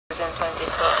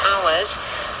numbers.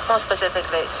 More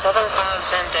specifically,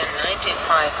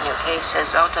 7,095 new cases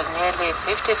out of nearly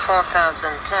 54,000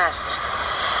 tests.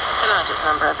 The largest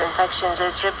number of infections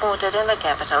is reported in the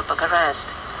capital, Bucharest.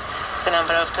 The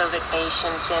number of COVID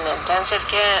patients in intensive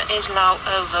care is now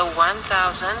over 1,000,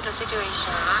 a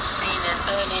situation last seen in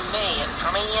early May in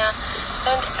Romania,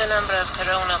 and the number of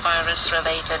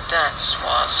coronavirus-related deaths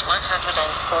was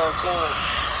 114.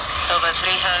 Over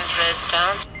 300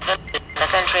 towns in the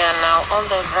country are now on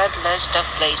the red list of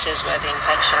places where the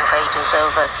infection rate is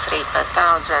over 3 per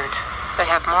thousand. We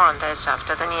have more on this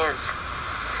after the news.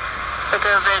 The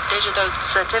COVID digital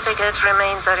certificate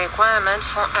remains a requirement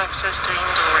for access to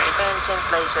indoor events in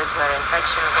places where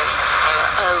infection rates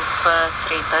are over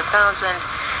 3 per thousand,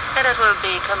 and it will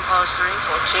be compulsory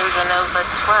for children over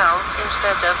 12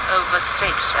 instead of over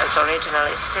 6 as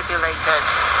originally stipulated.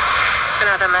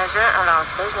 Another measure allows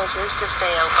businesses to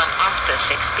stay open after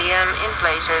 6 p.m. in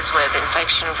places with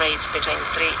infection rates between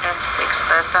 3 and 6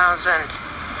 per thousand.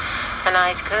 A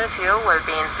night curfew will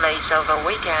be in place over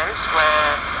weekends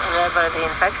wherever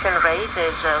the infection rate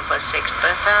is over 6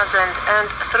 per thousand, and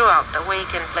throughout the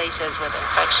week in places with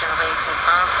infection rates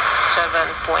above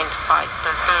 7.5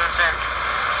 per thousand.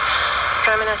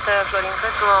 Prime Minister Florin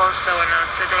Cățu also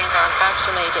announced today that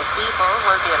vaccinated people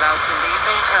will be allowed to leave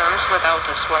their homes without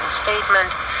a sworn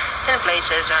statement in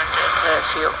places under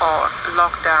curfew or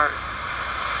lockdown.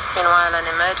 Meanwhile, an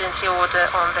emergency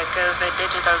order on the COVID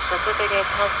digital certificate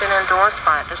has been endorsed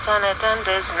by the Senate and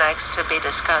is next to be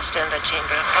discussed in the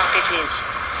Chamber of Deputies.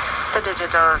 The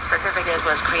digital certificate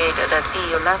was created at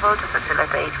EU level to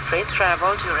facilitate free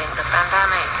travel during the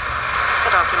pandemic.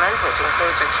 The document, which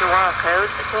includes a QR code,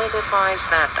 certifies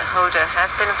that the holder has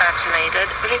been vaccinated,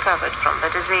 recovered from the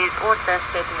disease, or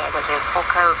tested negative for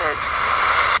COVID.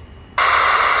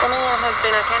 Romania has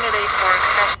been a candidate for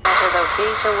accession to the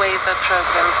visa waiver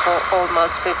program for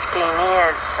almost 15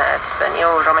 years, said the new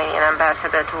Romanian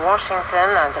ambassador to Washington,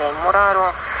 Andrei Muraru,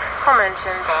 who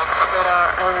mentioned that there are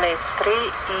only 3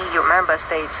 EU member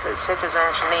states whose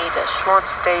citizens need a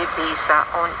short-stay visa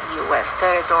on U.S.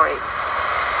 territory.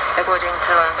 According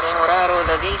to Andrei Muraru,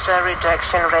 the visa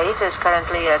rejection rate is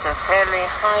currently at a fairly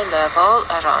high level,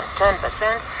 around 10%,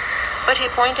 but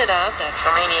he pointed out that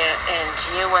Romania and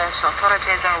U.S.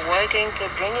 authorities are working to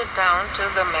bring it down to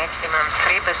the maximum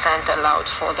 3% allowed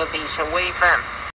for the visa waiver.